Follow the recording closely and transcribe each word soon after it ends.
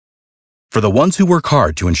For the ones who work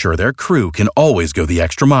hard to ensure their crew can always go the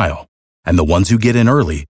extra mile, and the ones who get in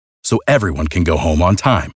early so everyone can go home on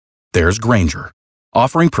time, there's Grainger,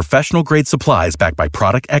 offering professional-grade supplies backed by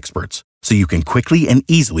product experts so you can quickly and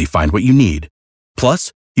easily find what you need.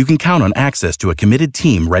 Plus, you can count on access to a committed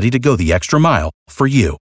team ready to go the extra mile for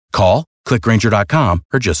you. Call, click Grainger.com,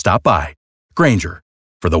 or just stop by. Grainger,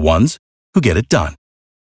 for the ones who get it done.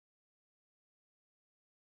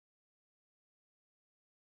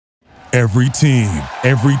 Every team,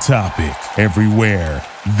 every topic, everywhere.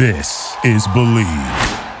 This is Believe.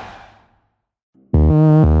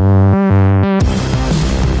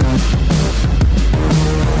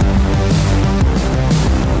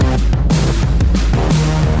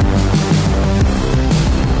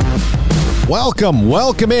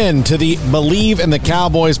 Welcome in to the Believe in the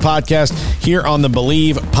Cowboys podcast here on the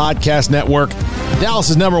Believe Podcast Network,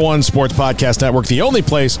 Dallas's #1 sports podcast network, the only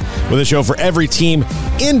place with a show for every team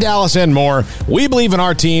in Dallas and more. We believe in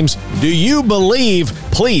our teams. Do you believe?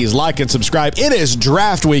 Please like and subscribe. It is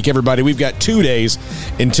draft week, everybody. We've got 2 days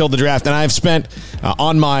until the draft, and I've spent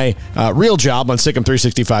on my real job on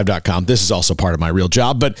SicEm365.com. This is also part of my real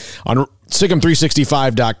job, but on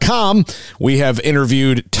SicEm365.com, we have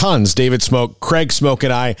interviewed tons, David Smoke, Craig Smoke,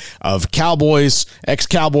 and I, of Cowboys,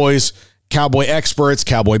 ex-Cowboys, Cowboy experts,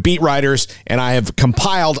 Cowboy beat writers, and I have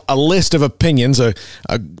compiled a list of opinions, a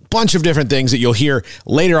bunch of different things that you'll hear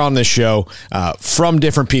later on this show from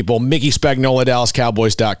different people. Mickey Spagnola,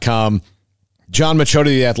 DallasCowboys.com, John Machota,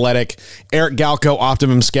 The Athletic, Eric Galco,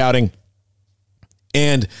 Optimum Scouting,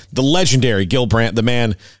 and the legendary Gil Brandt, the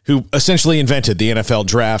man who essentially invented the NFL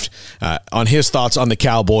draft, on his thoughts on the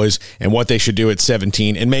Cowboys and what they should do at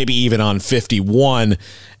 17 and maybe even on 51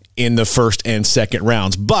 in the first and second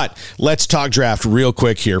rounds. But let's talk draft real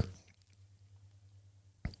quick here.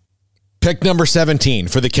 Pick number 17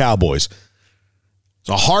 for the Cowboys. It's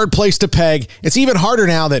a hard place to peg. It's even harder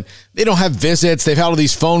now that they don't have visits. They've had all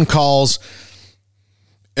these phone calls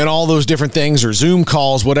and all those different things, or Zoom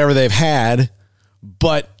calls, whatever they've had.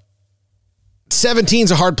 But 17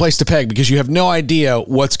 is a hard place to peg because you have no idea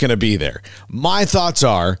what's going to be there. My thoughts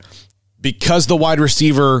are, because the wide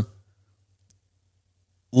receiver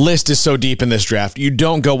list is so deep in this draft, you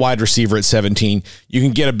don't go wide receiver at 17. You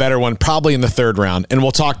can get a better one probably in the third round. And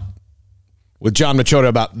we'll talk with John Machota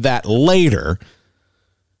about that later.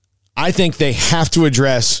 I think they have to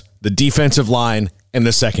address the defensive line and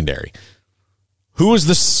the secondary. Who is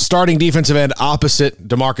the starting defensive end opposite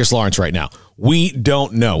DeMarcus Lawrence right now? We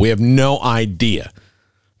don't know. We have no idea.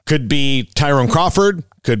 Could be Tyrone Crawford,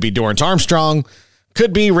 could be Dorrance Armstrong,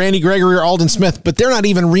 could be Randy Gregory or Aldon Smith, but they're not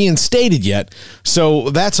even reinstated yet.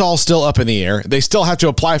 So that's all still up in the air. They still have to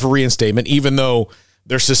apply for reinstatement, even though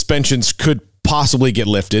their suspensions could possibly get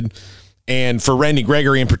lifted. And for Randy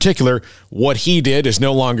Gregory in particular, what he did is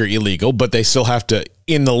no longer illegal, but they still have to,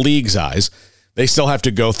 in the league's eyes, they still have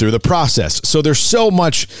to go through the process. So there's so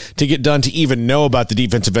much to get done to even know about the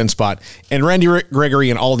defensive end spot. And Randy Gregory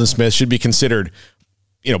and Aldon Smith should be considered,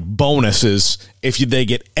 bonuses if they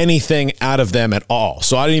get anything out of them at all.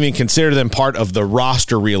 So I didn't even consider them part of the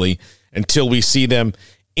roster really until we see them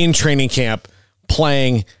in training camp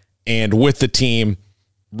playing and with the team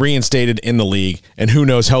reinstated in the league. And who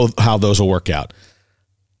knows how those will work out.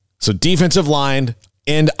 So defensive line,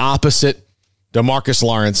 end opposite DeMarcus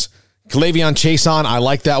Lawrence. K'Lavon Chaisson, I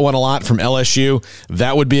like that one a lot from LSU.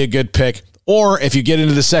 That would be a good pick. Or if you get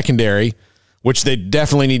into the secondary, which they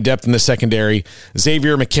definitely need depth in the secondary,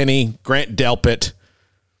 Xavier McKinney, Grant Delpit,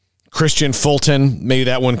 Christian Fulton, maybe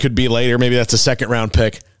that one could be later. Maybe that's a second-round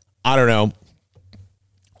pick. I don't know.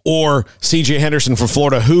 Or C.J. Henderson from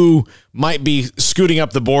Florida, who might be scooting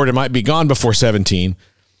up the board and might be gone before 17.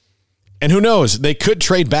 And who knows? They could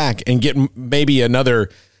trade back and get maybe another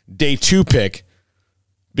day 2 pick,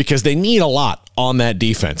 because they need a lot on that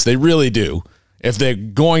defense. They really do, if they're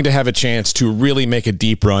going to have a chance to really make a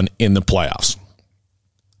deep run in the playoffs.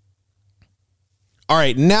 All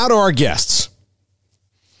right, now to our guests,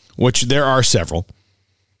 which there are several.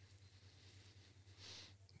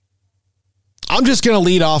 I'm just going to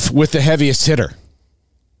lead off with the heaviest hitter.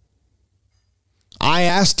 I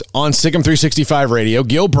asked on SicEm365 Radio,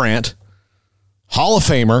 Gil Brandt, Hall of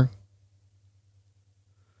Famer,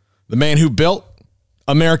 the man who built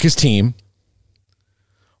America's team,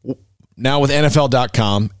 now with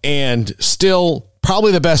NFL.com, and still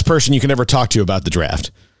probably the best person you can ever talk to about the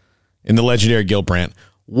draft, in the legendary Gil Brandt,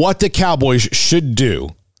 what the Cowboys should do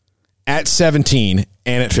at 17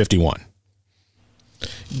 and at 51.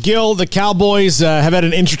 Gil, the Cowboys have had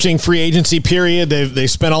an interesting free agency period. They've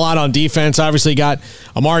spent a lot on defense. Obviously got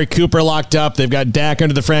Amari Cooper locked up. They've got Dak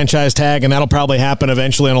under the franchise tag, and that'll probably happen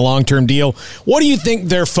eventually on a long-term deal. What do you think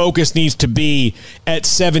their focus needs to be at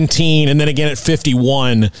 17 and then again at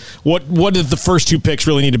 51? What do the first two picks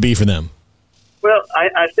really need to be for them? Well,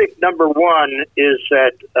 I think number one is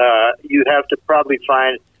that you have to probably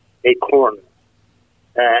find a corner.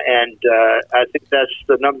 And I think that's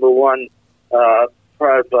the number one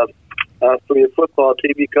part for your football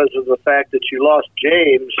team because of the fact that you lost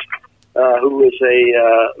James, who is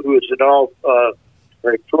an all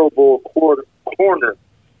Pro Bowl corner.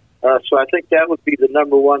 So I think that would be the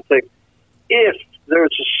number one thing. If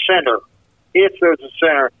there's a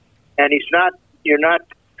center, and you're not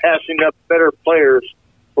passing up better players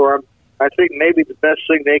for him, I think maybe the best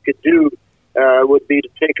thing they could do would be to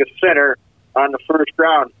take a center on the first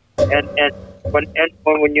round. And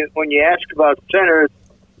when you ask about centers,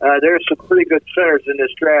 there's some pretty good centers in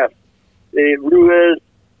this draft. Ruiz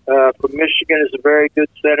from Michigan is a very good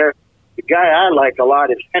center. The guy I like a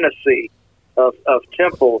lot is Hennessy of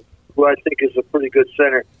Temple, who I think is a pretty good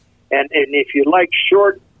center. And if you like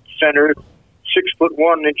short centers,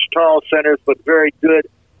 6'1" tall centers, but very good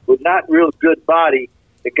with not real good body,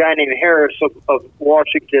 the guy named Harris of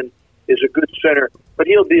Washington is a good center, but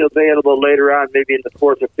he'll be available later on, maybe in the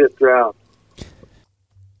 4th or 5th round.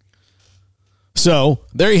 So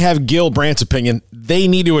there you have Gil Brandt's opinion. They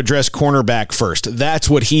need to address cornerback first. That's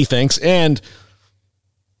what he thinks. And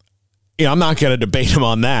I'm not going to debate him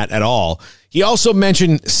on that at all. He also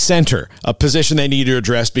mentioned center, a position they need to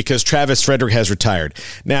address because Travis Frederick has retired.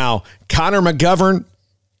 Now, Connor McGovern,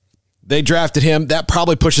 they drafted him. That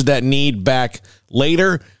probably pushes that need back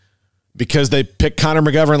later because they picked Connor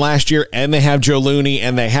McGovern last year and they have Joe Looney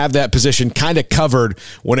and they have that position kind of covered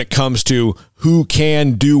when it comes to who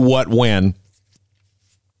can do what when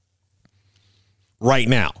right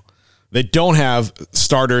now. They don't have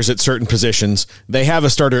starters at certain positions. They have a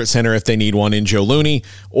starter at center if they need one in Joe Looney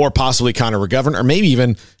or possibly Connor McGovern or maybe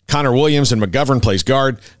even Connor Williams and McGovern plays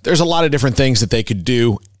guard. There's a lot of different things that they could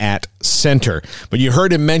do at center. But you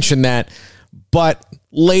heard him mention that, but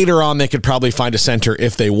later on they could probably find a center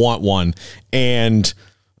if they want one. And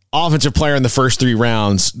offensive player in the first 3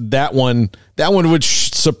 rounds, that one would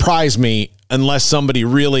surprise me unless somebody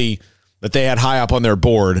really that they had high up on their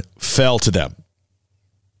board fell to them.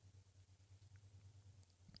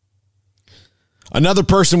 Another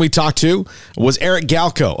person we talked to was Eric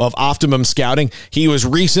Galko of Optimum Scouting. He was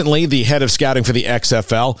recently the head of scouting for the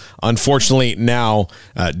XFL, unfortunately now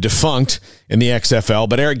defunct in the XFL.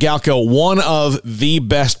 But Eric Galko, one of the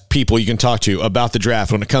best people you can talk to about the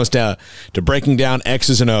draft when it comes to breaking down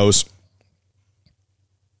X's and O's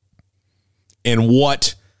and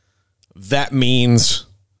what that means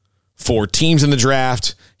for teams in the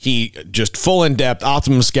draft. He just full in-depth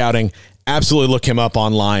Optimum Scouting. Absolutely look him up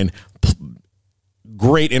online.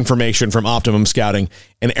 Great information from Optimum Scouting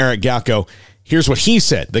and Eric Galko. Here's what he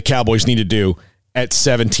said the Cowboys need to do at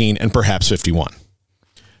 17 and perhaps 51.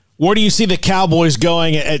 Where do you see the Cowboys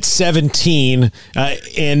going at 17?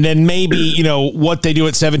 And then maybe, what they do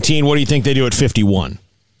at 17, what do you think they do at 51?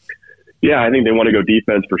 Yeah, I think they want to go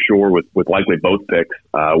defense for sure with likely both picks,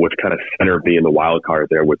 with kind of center being the wild card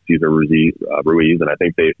there with Cesar Ruiz. And I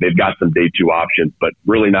think they've got some day 2 options, but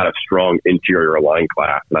really not a strong interior line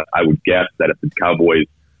class. And I would guess that if the Cowboys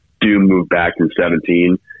do move back from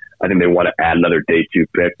 17, I think they want to add another day 2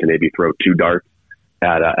 pick to maybe throw 2 darts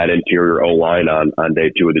at interior O-line on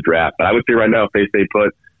day 2 of the draft. But I would say right now, if they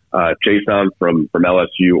put Chason from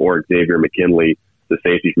LSU or Xavier McKinley, the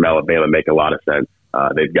safety from Alabama, make a lot of sense.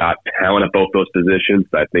 They've got talent at both those positions.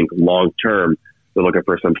 I think long-term, they're looking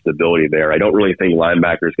for some stability there. I don't really think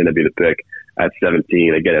linebacker is going to be the pick at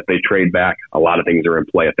 17. Again, if they trade back, a lot of things are in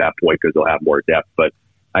play at that point because they'll have more depth. But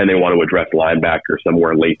I think they want to address linebacker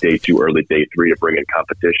somewhere in late day 2, early day 3 to bring in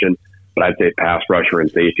competition. But I'd say pass rusher and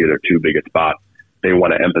safety are their 2 biggest spots they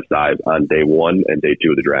want to emphasize on day 1 and day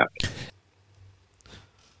 2 of the draft.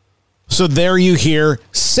 So there you hear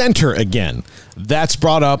center again. That's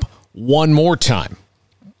brought up one more time.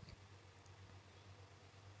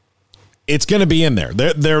 It's going to be in there.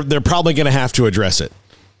 They're probably going to have to address it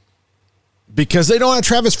because they don't have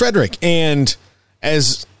Travis Frederick. And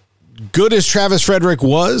as good as Travis Frederick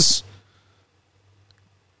was,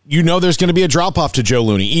 there's going to be a drop-off to Joe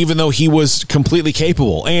Looney, even though he was completely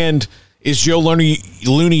capable. And is Joe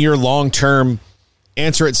Looney your long-term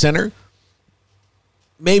answer at center?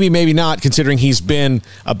 Maybe, maybe not, considering he's been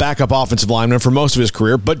a backup offensive lineman for most of his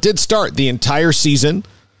career, but did start the entire season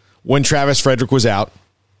when Travis Frederick was out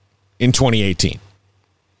in 2018.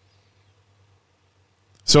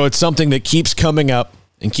 So it's something that keeps coming up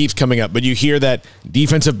and keeps coming up. But you hear that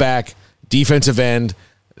defensive back, defensive end,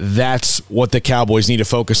 that's what the Cowboys need to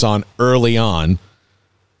focus on early on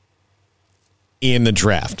in the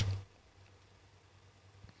draft.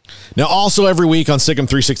 Now, also every week on Sick'em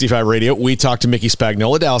 365 Radio, we talk to Mickey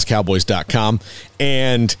Spagnola, DallasCowboys.com,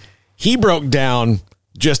 and he broke down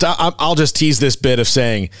I'll just tease this bit of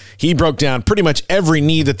saying he broke down pretty much every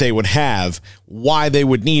need that they would have, why they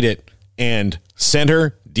would need it, and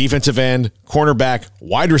center, defensive end, cornerback,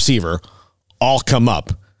 wide receiver all come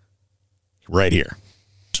up right here.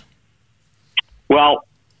 Well,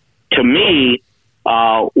 to me,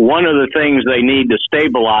 one of the things they need to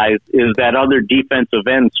stabilize is that other defensive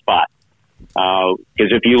end spot.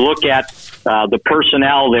 Because if you look at the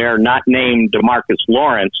personnel there, not named DeMarcus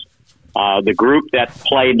Lawrence, the group that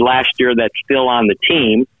played last year that's still on the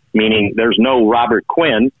team, meaning there's no Robert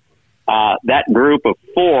Quinn, that group of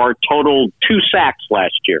 4 totaled 2 sacks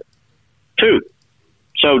last year. 2.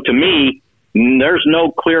 So to me, there's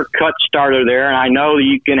no clear-cut starter there, and I know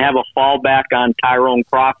you can have a fallback on Tyrone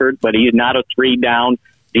Crawford, but he's not a 3-down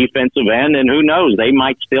defensive end, and who knows, they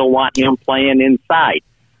might still want him playing inside.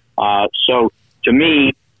 So to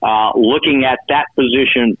me, looking at that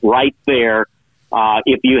position right there,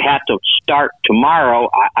 if you had to start tomorrow,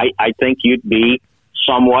 I think you'd be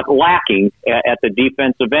somewhat lacking at the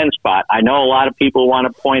defensive end spot. I know a lot of people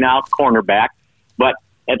want to point out cornerback, but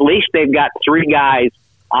at least they've got 3 guys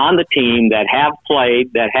on the team that have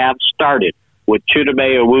played, that have started, with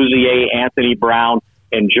Chidobe Awuzie, Anthony Brown,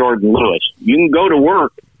 and Jordan Lewis. You can go to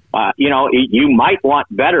work. You might want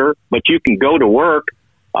better, but you can go to work.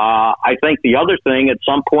 I think the other thing, at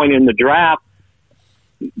some point in the draft,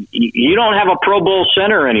 you don't have a Pro Bowl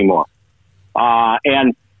center anymore.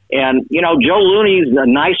 And Joe Looney's a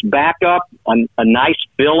nice backup, a nice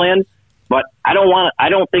fill-in, but I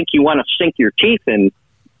don't think you want to sink your teeth in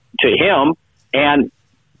to him. And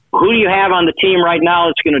who do you have on the team right now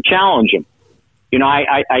that's going to challenge him?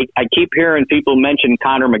 I keep hearing people mention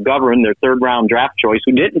Connor McGovern, their 3rd-round draft choice,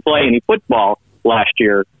 who didn't play any football last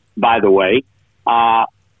year, by the way.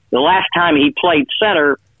 The last time he played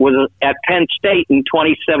center was at Penn State in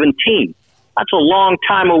 2017. That's a long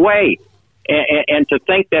time away. And to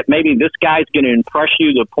think that maybe this guy's going to impress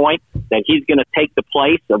you to the point that he's going to take the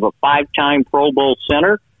place of a 5-time Pro Bowl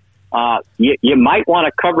center, you might want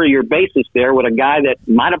to cover your bases there with a guy that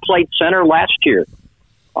might have played center last year.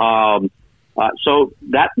 So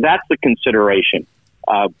that's the consideration.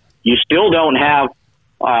 You still don't have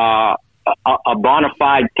a bona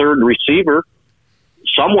fide 3rd receiver.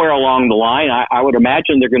 Somewhere along the line, I would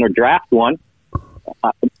imagine they're going to draft one.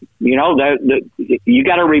 You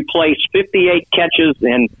got to replace 58 catches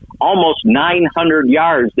and almost 900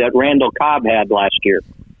 yards that Randall Cobb had last year.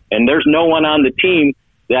 And there's no one on the team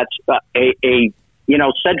that's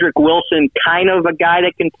Cedric Wilson, kind of a guy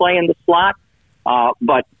that can play in the slot.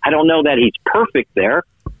 But I don't know that he's perfect there.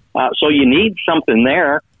 So you need something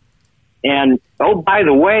there. And, by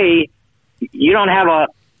the way, you don't have a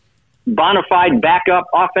bona fide backup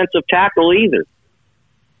offensive tackle either.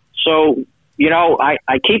 So,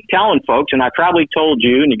 I keep telling folks, and I probably told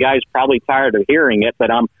you, and you guys are probably tired of hearing it, but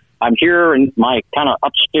I'm here in my kind of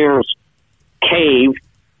upstairs cave,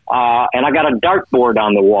 and I got a dartboard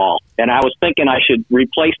on the wall. And I was thinking I should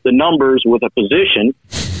replace the numbers with a position,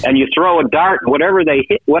 and you throw a dart, whatever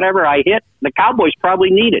I hit, the Cowboys probably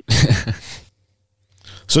need it.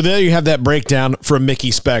 So there you have that breakdown from Mickey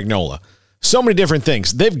Spagnola. So many different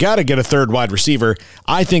things. They've got to get a 3rd wide receiver.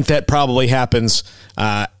 I think that probably happens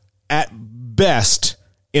at best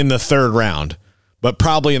in the 3rd round, but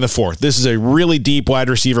probably in the 4th. This is a really deep wide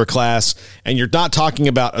receiver class, and you're not talking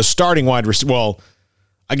about a starting wide receiver. Well,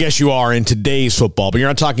 I guess you are in today's football, but you're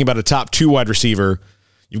not talking about a top 2 wide receiver.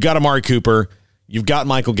 You've got Amari Cooper. You've got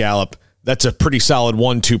Michael Gallup. That's a pretty solid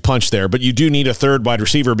 1-2 punch there, but you do need a 3rd wide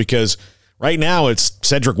receiver because right now it's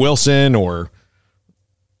Cedric Wilson or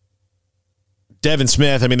Devin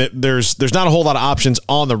Smith. I mean, there's not a whole lot of options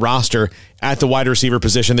on the roster at the wide receiver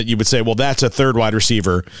position that you would say, well, that's a 3rd wide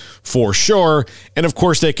receiver for sure. And of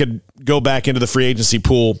course, they could go back into the free agency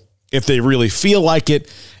pool if they really feel like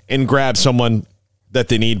it and grab someone that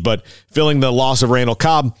they need. But filling the loss of Randall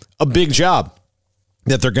Cobb, a big job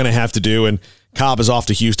that they're going to have to do. And Cobb is off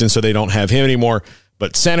to Houston, so they don't have him anymore.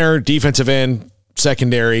 But center, defensive end,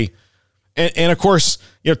 secondary, and of course,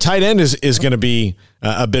 tight end is going to be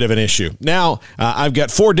a bit of an issue. Now, I've got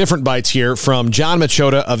 4 different bites here from John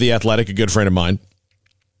Machota of The Athletic, a good friend of mine.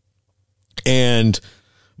 And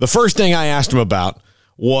the first thing I asked him about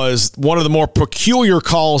was one of the more peculiar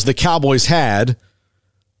calls the Cowboys had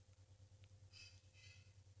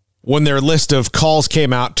when their list of calls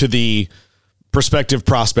came out to the prospective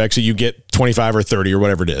prospects that you get 25 or 30 or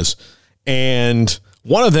whatever it is. And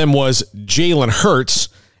one of them was Jalen Hurts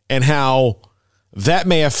and how that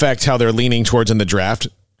may affect how they're leaning towards in the draft.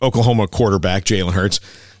 Oklahoma quarterback Jalen Hurts.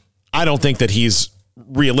 I don't think that he's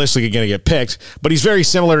realistically going to get picked, but he's very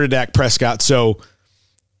similar to Dak Prescott. So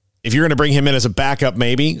if you're going to bring him in as a backup,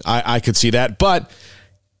 maybe I could see that. But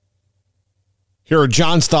here are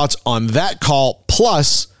John's thoughts on that call,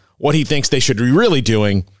 plus what he thinks they should be really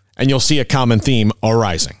doing, and you'll see a common theme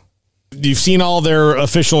arising. You've seen all their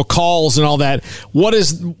official calls and all that. What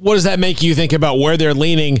does that make you think about where they're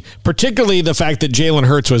leaning, particularly the fact that Jalen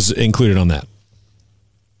Hurts was included on that?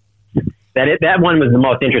 That one was the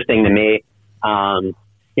most interesting to me.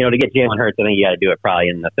 To get Jalen Hurts, I think you got to do it probably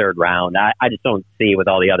in the third round. I just don't see with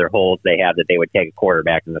all the other holes they have that they would take a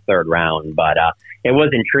quarterback in the third round. But it was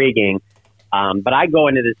intriguing. But I go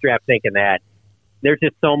into this draft thinking that there's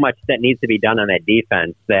just so much that needs to be done on that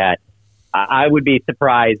defense that I would be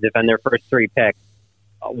surprised if on their first three picks,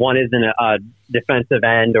 one isn't a defensive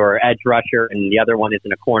end or edge rusher and the other one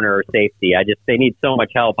isn't a corner or safety. They need so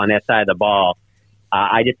much help on that side of the ball.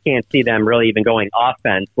 I just can't see them really even going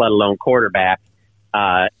offense, let alone quarterback,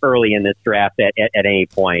 early in this draft at any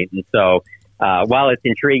point. And so while it's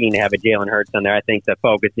intriguing to have a Jalen Hurts on there, I think the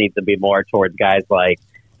focus needs to be more towards guys like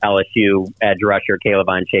LSU edge rusher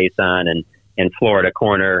Kayvon Chaisson and Florida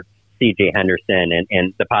corner C.J. Henderson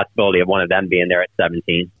and the possibility of one of them being there at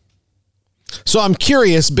 17. So I'm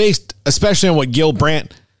curious, based especially on what Gil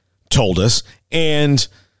Brandt told us and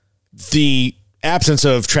the absence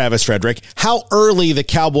of Travis Frederick, how early the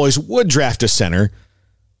Cowboys would draft a center.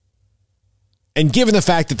 And given the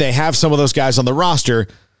fact that they have some of those guys on the roster,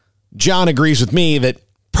 John agrees with me that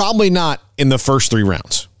probably not in the first 3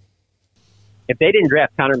 rounds. If they didn't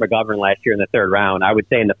draft Connor McGovern last year in the third round, I would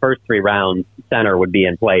say in the first 3 rounds, center would be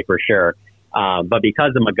in play for sure. But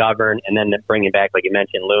because of McGovern and then bringing back, like you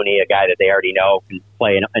mentioned, Looney, a guy that they already know can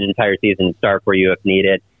play an entire season and start for you if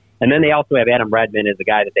needed. And then they also have Adam Redmond as a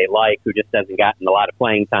guy that they like who just hasn't gotten a lot of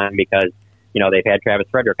playing time because, they've had Travis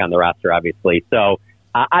Frederick on the roster, obviously. So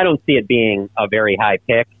I don't see it being a very high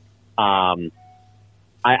pick. It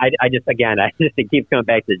keeps coming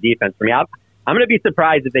back to the defense for me. I'm going to be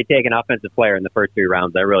surprised if they take an offensive player in the first 3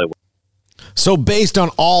 rounds. I really will. So based on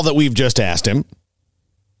all that we've just asked him,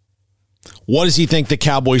 what does he think the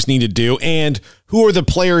Cowboys need to do? And who are the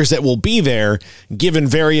players that will be there given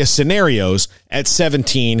various scenarios at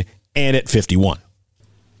 17 and at 51?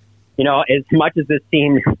 As much as this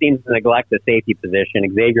team seems to neglect the safety position,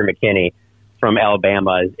 Xavier McKinney from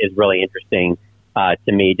Alabama is really interesting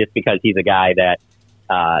to me just because he's a guy that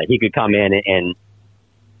he could come in and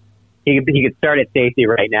he could start at safety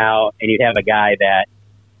right now, and you'd have a guy that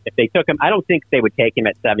if they took him, I don't think they would take him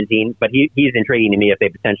at 17, but he's intriguing to me if they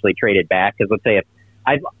potentially traded back. Because let's say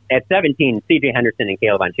at 17, C.J. Henderson and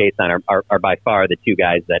Kayvon Chaisson are by far the 2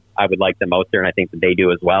 guys that I would like the most there, and I think that they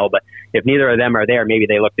do as well. But if neither of them are there, maybe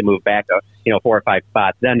they look to move back 4 or 5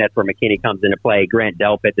 spots. Then that's where McKinney comes into play. Grant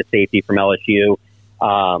Delpit, the safety from LSU.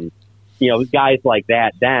 Guys like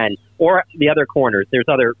that then. Or the other corners.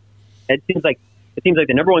 It seems like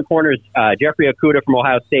the number 1 corner is Jeffrey Okudah from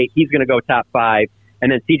Ohio State. He's going to go top 5.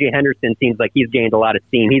 And then C.J. Henderson seems like he's gained a lot of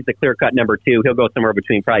steam. He's the clear-cut number 2. He'll go somewhere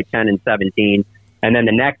between probably 10 and 17. And then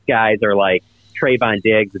the next guys are like Trayvon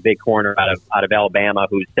Diggs, the big corner out of Alabama,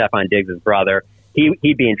 who's Stephon Diggs' brother.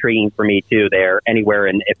 He'd be intriguing for me, too, there, anywhere.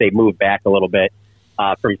 And if they move back a little bit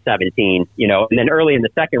from 17, And then early in the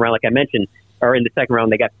second round, like I mentioned, or in the second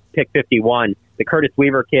round, they got pick 51. The Curtis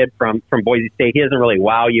Weaver kid from Boise State, he doesn't really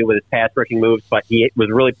wow you with his pass rushing moves, but he was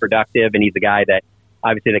really productive, and he's a guy that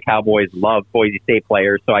obviously the Cowboys love Boise State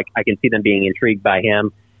players, so I can see them being intrigued by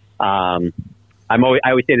him. I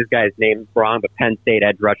always say this guy's name wrong, but Penn State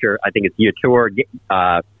edge rusher, I think it's Yetur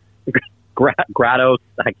Grados.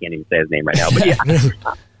 I can't even say his name right now, but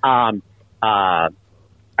yeah.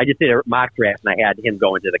 I just did a mock draft, and I had him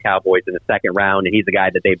going to the Cowboys in the second round, and he's a guy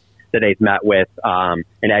that they've met with, an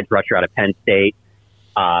edge rusher out of Penn State.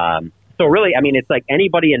 So really, it's like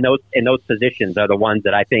anybody in those positions are the ones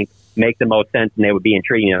that I think make the most sense, and they would be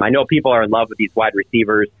intriguing. I know people are in love with these wide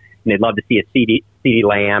receivers, and they'd love to see a CeeDee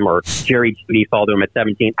Lamb or Jerry Jeudy fall to him at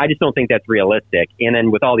 17. I just don't think that's realistic. And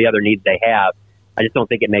then with all the other needs they have, I just don't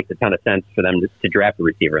think it makes a ton of sense for them to draft a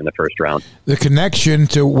receiver in the first round. The connection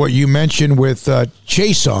to what you mentioned with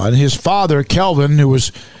Chaisson, his father, Kelvin, who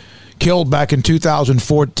was killed back in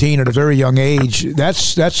 2014 at a very young age,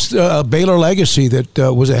 that's a Baylor legacy that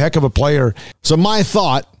was a heck of a player. So my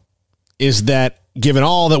thought is that given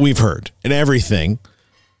all that we've heard and everything,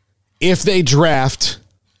 if they draft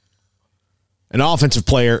an offensive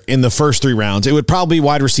player in the first 3 rounds, it would probably be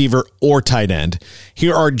wide receiver or tight end.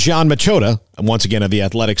 Here are John Machota, and once again, of the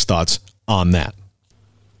Athletics' thoughts on that.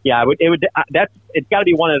 Yeah, it's got to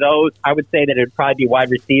be one of those. I would say that it would probably be wide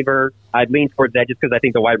receiver. I'd lean towards that just because I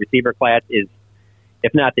think the wide receiver class is,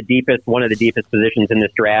 if not the deepest, one of the deepest positions in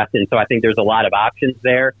this draft. And so I think there's a lot of options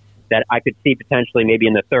there that I could see potentially maybe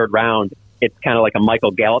in the 3rd round. It's kind of like a Michael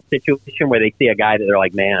Gallup situation where they see a guy that they're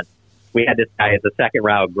like, man, we had this guy as a 2nd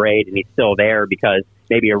round grade and he's still there because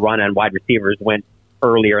maybe a run on wide receivers went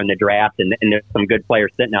earlier in the draft and there's some good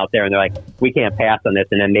players sitting out there and they're like, we can't pass on this.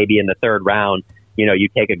 And then maybe in the 3rd round, you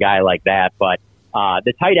take a guy like that. But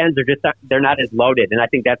the tight ends are just, they're not as loaded. And I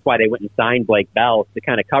think that's why they went and signed Blake Bell to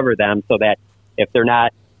kind of cover them so that if they're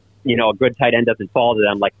not, a good tight end doesn't fall to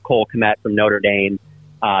them like Cole Kmet from Notre Dame,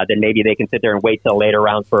 then maybe they can sit there and wait till later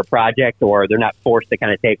rounds for a project, or they're not forced to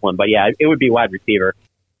kind of take one. But yeah, it would be wide receiver.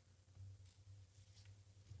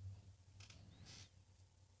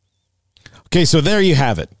 Okay, so there you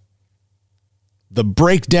have it. The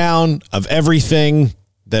breakdown of everything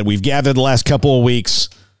that we've gathered the last couple of weeks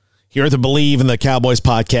here at the Believe in the Cowboys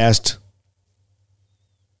podcast.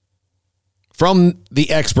 From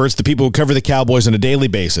the experts, the people who cover the Cowboys on a daily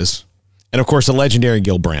basis, and of course the legendary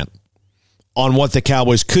Gil Brandt, on what the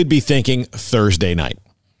Cowboys could be thinking Thursday night.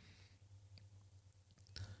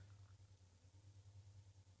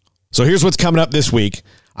 So here's what's coming up this week.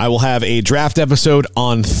 I will have a draft episode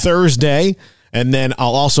on Thursday, and then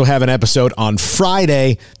I'll also have an episode on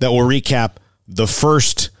Friday that will recap the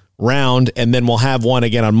first round, and then we'll have one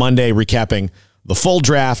again on Monday recapping the full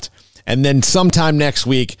draft. And then sometime next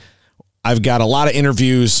week, I've got a lot of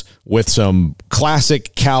interviews with some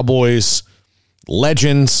classic Cowboys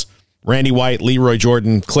legends, Randy White, Leroy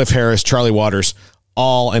Jordan, Cliff Harris, Charlie Waters,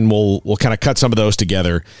 all, and we'll kind of cut some of those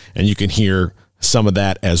together, and you can hear some of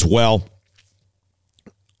that as well.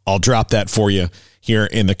 I'll drop that for you here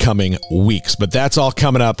in the coming weeks. But that's all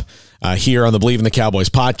coming up here on the Believe in the Cowboys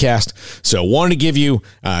podcast. So wanted to give you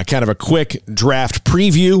kind of a quick draft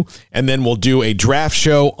preview, and then we'll do a draft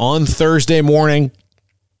show on Thursday morning.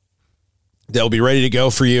 They'll be ready to go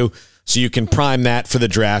for you so you can prime that for the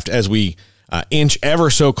draft as we inch ever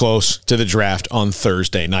so close to the draft on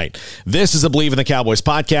Thursday night. This is the Believe in the Cowboys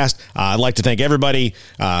podcast. I'd like to thank everybody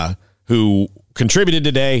who contributed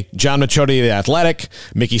today. John Machota, The Athletic,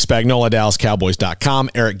 Mickey Spagnola, DallasCowboys.com,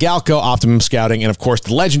 Eric Galco, Optimum Scouting, and of course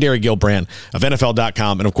the legendary Gil Brandt of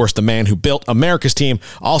NFL.com, and of course the man who built America's team.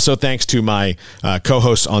 Also thanks to my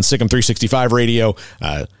co-hosts on Sikkim 365 Radio,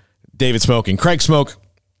 David Smoke and Craig Smoke,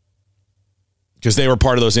 because they were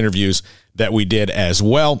part of those interviews that we did as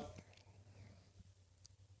well.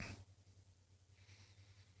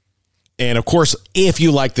 And of course, if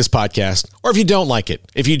you like this podcast, or if you don't like it,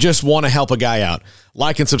 if you just want to help a guy out,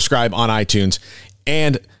 like and subscribe on iTunes.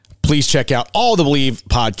 And please check out all the Believe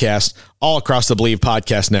podcasts all across the Believe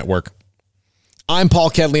Podcast Network. I'm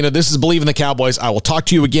Paul Catalina. This is Believe in the Cowboys. I will talk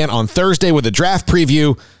to you again on Thursday with a draft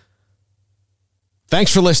preview.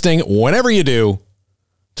 Thanks for listening. Whenever you do,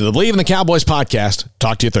 to the Believe in the Cowboys podcast.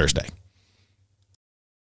 Talk to you Thursday.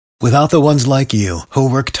 Without the ones like you, who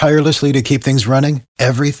work tirelessly to keep things running,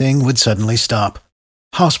 everything would suddenly stop.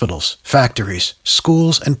 Hospitals, factories,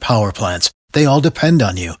 schools, and power plants, they all depend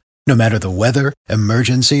on you. No matter the weather,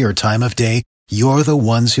 emergency, or time of day, you're the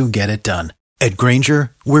ones who get it done. At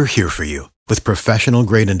Grainger, we're here for you with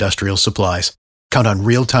professional-grade industrial supplies. Count on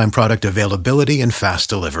real-time product availability and fast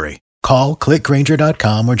delivery. Call, click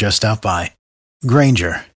Grainger.com, or just stop by.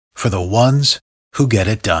 Grainger, for the ones who get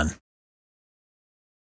it done.